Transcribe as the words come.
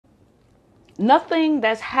Nothing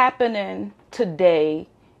that's happening today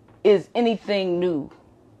is anything new.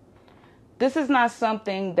 This is not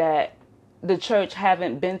something that the church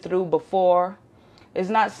haven't been through before. It's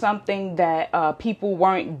not something that people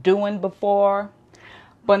weren't doing before.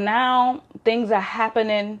 But now things are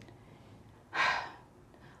happening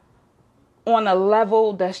on a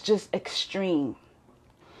level that's just extreme.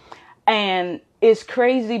 And it's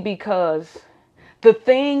crazy because the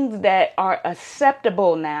things that are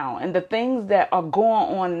acceptable now and the things that are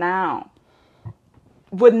going on now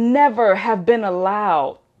would never have been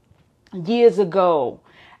allowed years ago.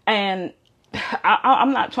 And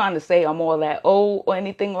I'm not trying to say I'm all that old or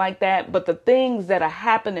anything like that, but the things that are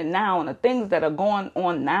happening now and the things that are going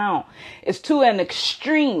on now is to an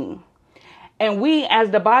extreme. And we,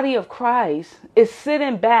 as the body of Christ, is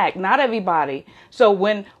sitting back. Not everybody. So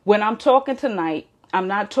when I'm talking tonight, I'm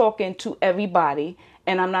not talking to everybody,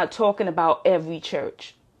 and I'm not talking about every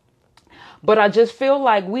church. But I just feel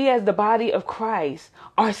like we, as the body of Christ,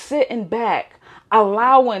 are sitting back,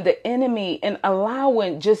 allowing the enemy and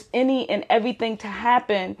allowing just any and everything to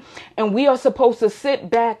happen. And we are supposed to sit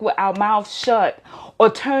back with our mouths shut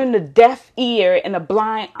or turn the deaf ear and a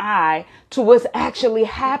blind eye to what's actually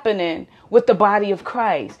happening with the body of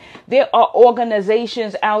Christ. There are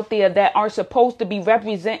organizations out there that are supposed to be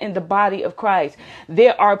representing the body of Christ.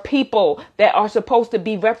 There are people that are supposed to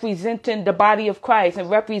be representing the body of Christ and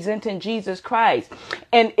representing Jesus Christ.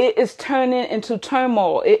 And it is turning into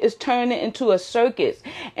turmoil. It is turning into a circus.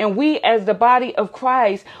 And we, as the body of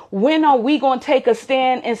Christ, when are we going to take a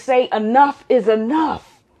stand and say enough is enough?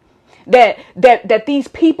 That these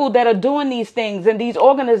people that are doing these things and these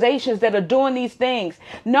organizations that are doing these things,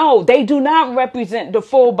 no, they do not represent the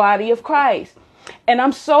full body of Christ. And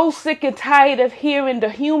I'm so sick and tired of hearing the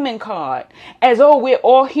human card as, oh, we're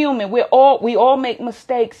all human. We all make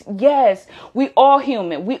mistakes. Yes, we all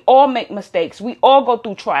human. We all make mistakes. We all go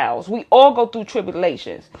through trials. We all go through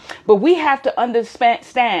tribulations. But we have to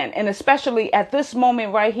understand, and especially at this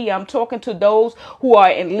moment right here, I'm talking to those who are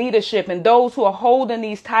in leadership and those who are holding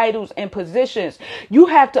these titles and positions. You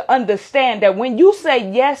have to understand that when you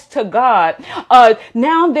say yes to God,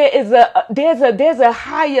 now there's a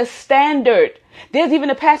higher standard. There's even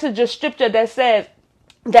a passage of scripture that says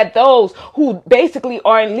that those who basically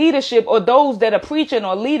are in leadership or those that are preaching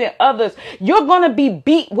or leading others, you're going to be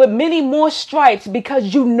beat with many more stripes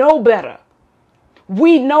because you know better.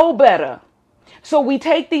 We know better. So we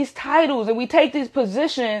take these titles and we take these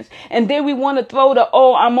positions and then we want to throw the,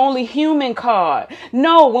 oh, I'm only human card.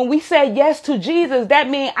 No, when we say yes to Jesus, that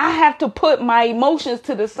means I have to put my emotions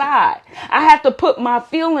to the side. I have to put my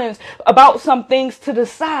feelings about some things to the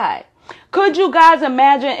side. Could you guys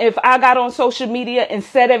imagine if I got on social media and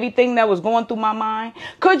said everything that was going through my mind?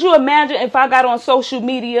 Could you imagine if I got on social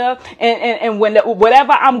media and when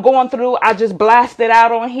whatever I'm going through, I just blast it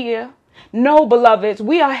out on here? No, beloveds,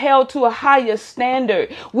 we are held to a higher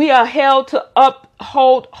standard. We are held to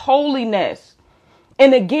uphold holiness.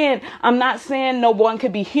 And again, I'm not saying no one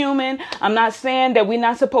could be human. I'm not saying that we're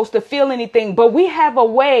not supposed to feel anything, but we have a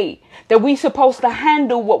way that we're supposed to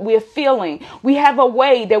handle what we're feeling. We have a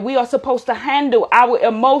way that we are supposed to handle our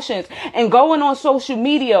emotions, and going on social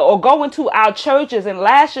media or going to our churches and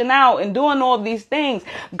lashing out and doing all these things.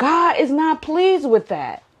 God is not pleased with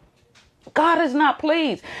that. God is not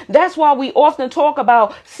pleased. That's why we often talk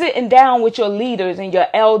about sitting down with your leaders and your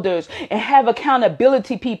elders and have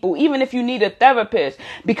accountability people, even if you need a therapist,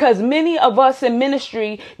 because many of us in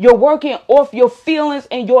ministry, you're working off your feelings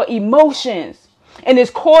and your emotions, and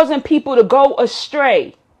it's causing people to go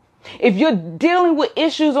astray. If you're dealing with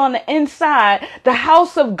issues on the inside, the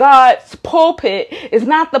house of God's pulpit is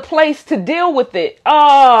not the place to deal with it.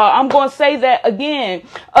 I'm going to say that again.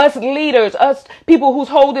 Us leaders, us people who's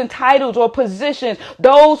holding titles or positions,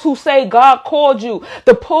 those who say God called you,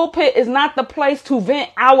 the pulpit is not the place to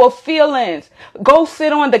vent our feelings. Go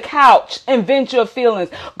sit on the couch and vent your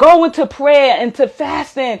feelings. Go into prayer and to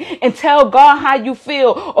fasting and tell God how you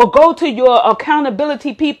feel, or go to your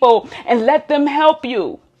accountability people and let them help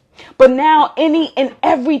you. But now any and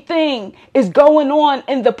everything is going on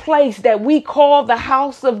in the place that we call the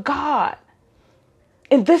house of God.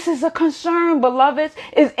 And this is a concern, beloveds.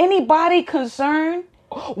 Is anybody concerned?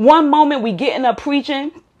 One moment we getting up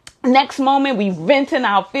preaching. Next moment we venting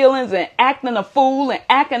our feelings and acting a fool and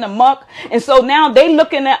acting a muck. And so now they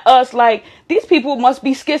looking at us like these people must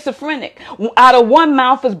be schizophrenic. Out of one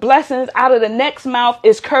mouth is blessings. Out of the next mouth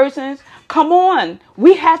is cursings. Come on.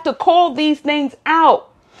 We have to call these things out.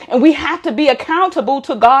 And we have to be accountable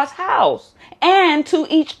to God's house and to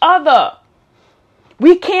each other.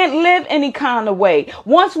 We can't live any kind of way.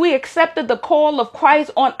 Once we accepted the call of Christ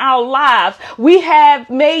on our lives, we have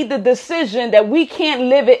made the decision that we can't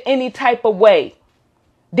live it any type of way.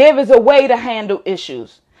 There is a way to handle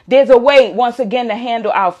issues. There's a way, once again, to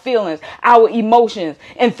handle our feelings, our emotions,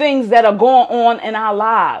 and things that are going on in our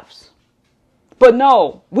lives. But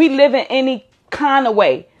no, we live in any kind of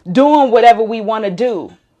way, doing whatever we want to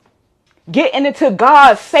do. Getting into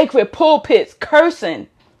God's sacred pulpits, cursing.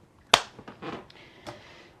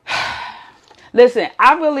 Listen,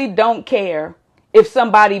 I really don't care if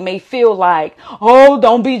somebody may feel like, oh,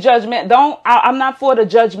 don't be judgmental. I'm not for the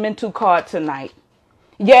judgmental card tonight.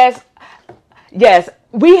 Yes,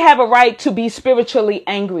 we have a right to be spiritually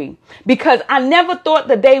angry, because I never thought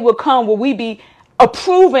the day would come where we be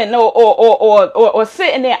approving or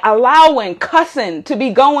sitting there allowing cussing to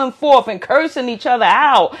be going forth and cursing each other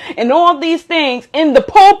out and all these things in the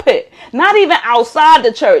pulpit, not even outside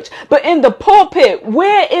the church, but in the pulpit.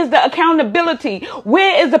 Where is the accountability?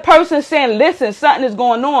 Where is the person saying, listen, something is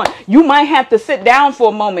going on. You might have to sit down for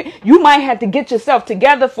a moment. You might have to get yourself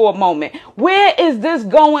together for a moment. Where is this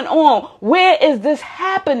going on? Where is this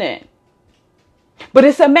happening? But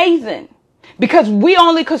it's amazing, because we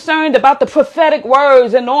only concerned about the prophetic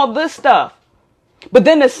words and all this stuff. But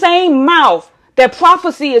then the same mouth that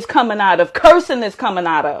prophecy is coming out of, cursing is coming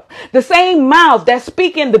out of, the same mouth that's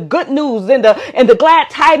speaking the good news and the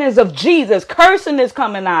glad tidings of Jesus, cursing is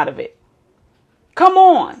coming out of it. Come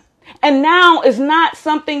on. And now it's not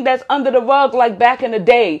something that's under the rug like back in the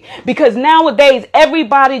day, because nowadays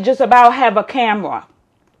everybody just about have a camera.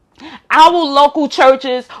 Our local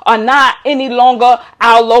churches are not any longer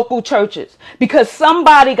our local churches, because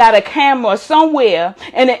somebody got a camera somewhere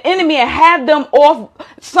and the enemy had them off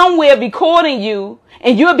somewhere recording you,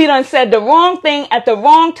 and you'll be done said the wrong thing at the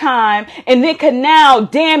wrong time, and it can now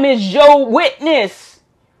damage your witness.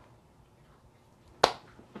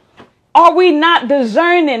 Are we not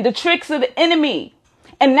discerning the tricks of the enemy?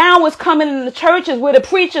 And now it's coming in the churches where the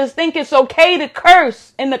preachers think it's okay to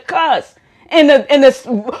curse and to cuss. And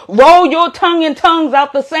the roll your tongue in tongues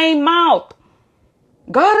out the same mouth.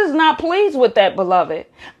 God is not pleased with that, beloved.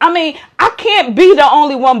 I mean, I can't be the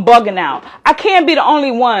only one bugging out. I can't be the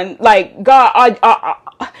only one like God.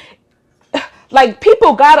 Like,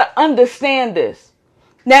 people got to understand this.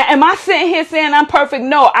 Now, am I sitting here saying I'm perfect?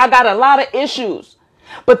 No, I got a lot of issues.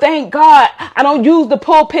 But thank God I don't use the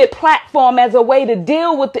pulpit platform as a way to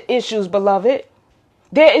deal with the issues, beloved.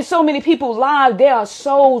 There is so many people's lives. There are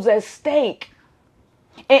souls at stake.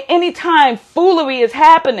 And anytime foolery is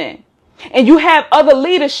happening and you have other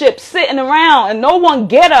leadership sitting around and no one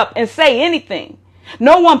get up and say anything,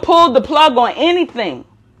 no one pulled the plug on anything,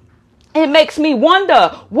 it makes me wonder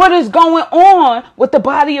what is going on with the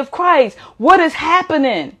body of Christ. What is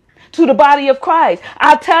happening to the body of Christ?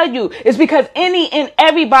 I'll tell you, it's because any and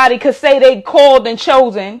everybody could say they called and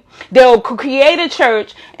chosen. They'll create a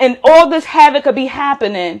church and all this havoc could be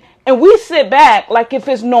happening. And we sit back like if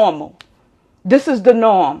it's normal. This is the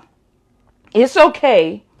norm. It's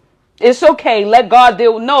okay. It's okay. Let God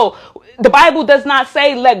deal. No, the Bible does not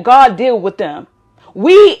say let God deal with them.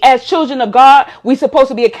 We as children of God, we're supposed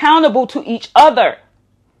to be accountable to each other.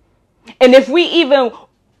 And if we even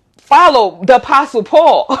follow the Apostle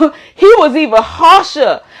Paul, he was even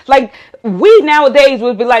harsher. Like, we nowadays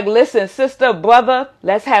would be like, listen, sister, brother,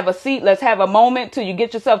 let's have a seat. Let's have a moment till you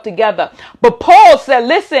get yourself together. But Paul said,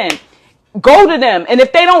 listen, go to them. And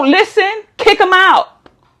if they don't listen, kick them out.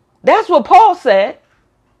 That's what Paul said.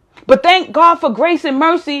 But thank God for grace and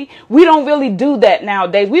mercy. We don't really do that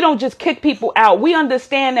nowadays. We don't just kick people out. We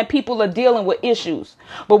understand that people are dealing with issues.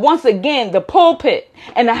 But once again, the pulpit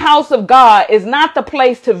and the house of God is not the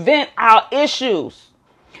place to vent our issues.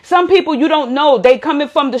 Some people you don't know, they coming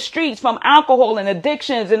from the streets, from alcohol and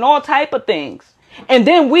addictions and all type of things. And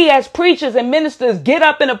then we as preachers and ministers get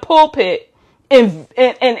up in a pulpit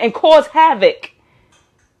and cause havoc.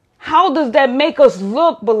 How does that make us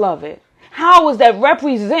look, beloved? How is that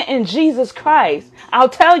representing Jesus Christ? I'll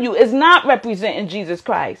tell you, it's not representing Jesus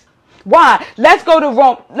Christ. Why? Let's go to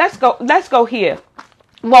Rome. Let's go here.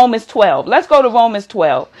 Romans 12. Let's go to Romans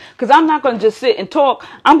 12. Because I'm not going to just sit and talk.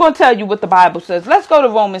 I'm going to tell you what the Bible says. Let's go to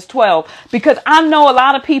Romans 12. Because I know a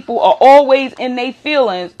lot of people are always in their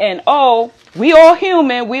feelings. And we all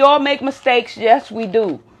human. We all make mistakes. Yes, we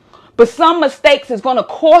do. But some mistakes is going to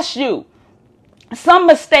cost you. Some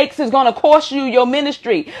mistakes is going to cost you your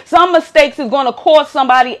ministry. Some mistakes is going to cause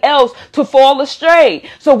somebody else to fall astray.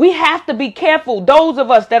 So we have to be careful. Those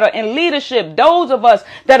of us that are in leadership, those of us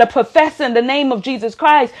that are professing the name of Jesus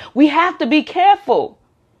Christ, we have to be careful.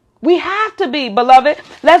 We have to be, beloved.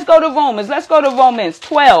 Let's go to Romans. Let's go to Romans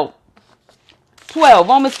 12.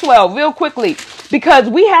 Romans 12, real quickly. Because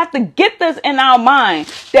we have to get this in our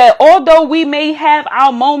mind that although we may have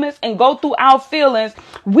our moments and go through our feelings,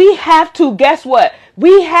 we have to, guess what?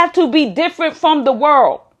 We have to be different from the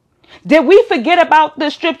world. Did we forget about the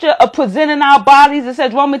scripture of presenting our bodies? It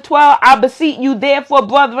says, Romans 12, I beseech you therefore,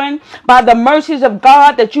 brethren, by the mercies of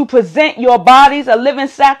God, that you present your bodies a living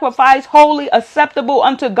sacrifice, holy, acceptable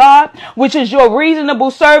unto God, which is your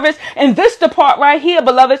reasonable service. And this the part right here,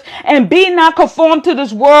 beloveds, and be not conformed to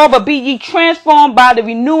this world, but be ye transformed by the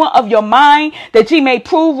renewing of your mind, that ye may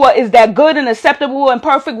prove what is that good and acceptable and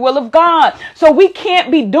perfect will of God. So we can't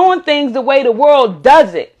be doing things the way the world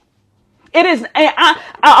does it. It is, and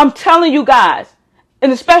I'm telling you guys,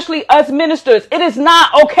 and especially us ministers, it is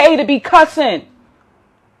not okay to be cussing.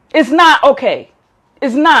 It's not okay.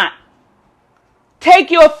 It's not.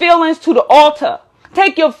 Take your feelings to the altar.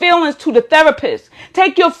 Take your feelings to the therapist.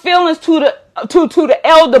 Take your feelings to the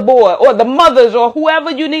elder board or the mothers or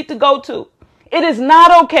whoever you need to go to. It is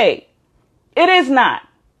not okay. It is not.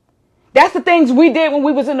 That's the things we did when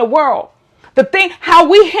we was in the world. How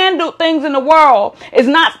we handle things in the world is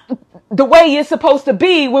not the way it's supposed to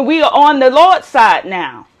be when we are on the Lord's side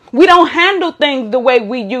now. We don't handle things the way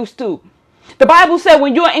we used to. The Bible said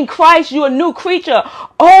when you're in Christ, you're a new creature.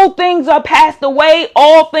 All things are passed away.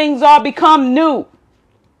 All things are become new.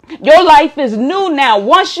 Your life is new now.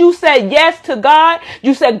 Once you said yes to God,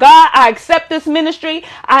 you said, God, I accept this ministry.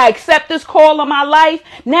 I accept this call on my life.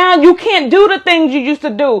 Now you can't do the things you used to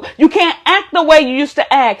do. You can't act the way you used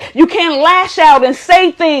to act. You can't lash out and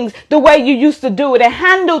say things the way you used to do it and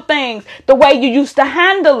handle things the way you used to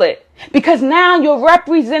handle it. Because now you're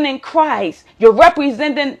representing Christ. You're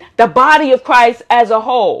representing the body of Christ as a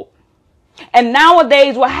whole. And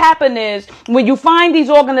nowadays what happens is when you find these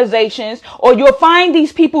organizations or you'll find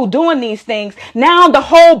these people doing these things, now the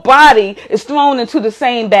whole body is thrown into the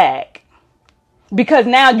same bag. Because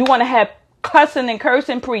now you want to have cussing and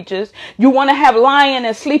cursing preachers. You want to have lying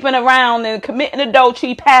and sleeping around and committing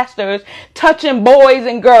adultery pastors, touching boys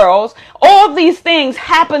and girls. All these things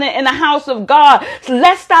happening in the house of God. So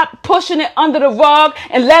let's stop pushing it under the rug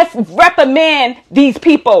and let's reprimand these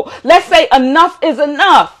people. Let's say enough is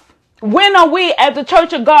enough. When are we as the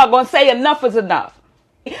church of God going to say enough is enough?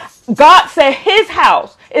 God said his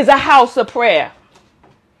house is a house of prayer.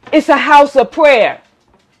 It's a house of prayer.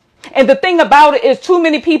 And the thing about it is too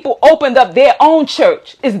many people opened up their own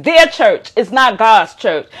church. It's their church. It's not God's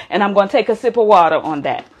church. And I'm going to take a sip of water on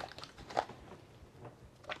that.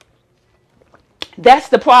 That's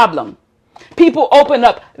the problem. People open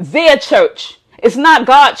up their church. It's not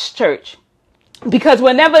God's church. Because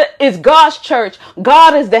whenever it's God's church,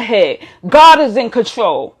 God is the head. God is in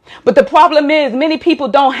control. But the problem is many people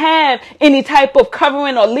don't have any type of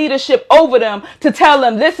covering or leadership over them to tell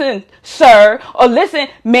them, listen, sir, or listen,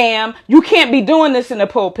 ma'am, you can't be doing this in the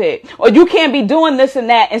pulpit, or you can't be doing this and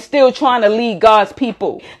that and still trying to lead God's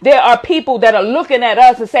people. There are people that are looking at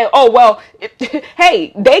us and say, oh, well,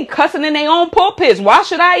 hey, they cussing in their own pulpits. Why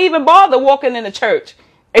should I even bother walking in the church?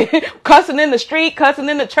 Cussing in the street, cussing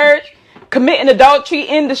in the church. Committing adultery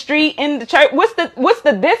in the street, in the church. What's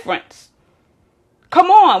the difference? Come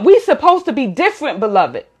on. We supposed to be different,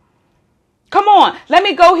 beloved. Come on. Let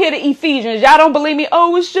me go here to Ephesians. Y'all don't believe me?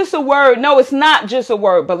 Oh, it's just a word. No, it's not just a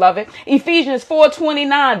word, beloved. Ephesians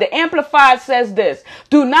 4:29. The Amplified says this.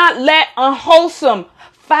 Do not let unwholesome,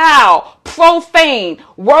 foul, profane,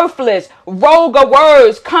 worthless, vulgar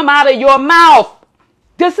words come out of your mouth.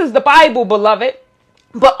 This is the Bible, beloved.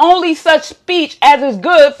 But only such speech as is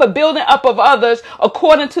good for building up of others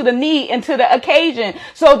according to the need and to the occasion,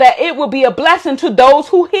 so that it will be a blessing to those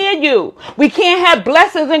who hear you. We can't have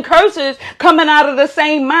blessings and curses coming out of the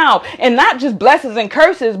same mouth. And not just blessings and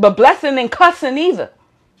curses, but blessing and cussing either.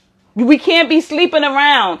 We can't be sleeping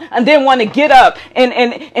around and then want to get up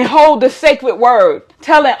and hold the sacred word,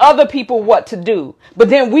 telling other people what to do. But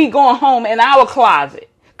then we going home in our closet.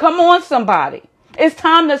 Come on, somebody. It's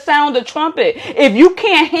time to sound the trumpet. If you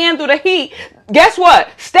can't handle the heat, guess what?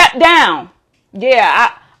 Step down.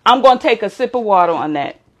 Yeah, I'm going to take a sip of water on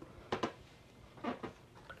that.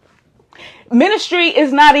 Ministry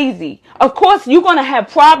is not easy. Of course, you're going to have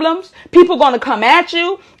problems. People are going to come at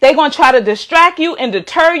you. They're going to try to distract you and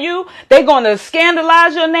deter you. They're going to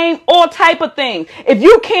scandalize your name, all type of things. If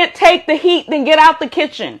you can't take the heat, then get out the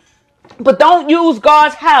kitchen. But don't use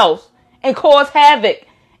God's house and cause havoc.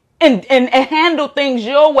 And handle things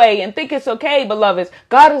your way and think it's okay, beloveds.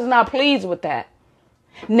 God is not pleased with that.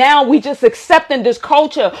 Now we just accepting this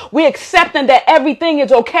culture. We're accepting that everything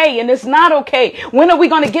is okay and it's not okay. When are we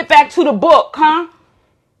going to get back to the book, huh?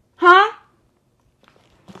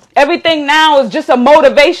 Everything now is just a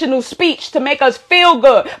motivational speech to make us feel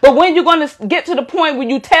good. But when you're going to get to the point where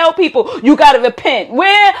you tell people you got to repent?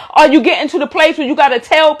 Where are you getting to the place where you got to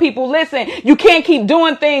tell people, listen, you can't keep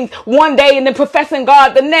doing things one day and then professing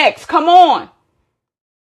God the next? Come on.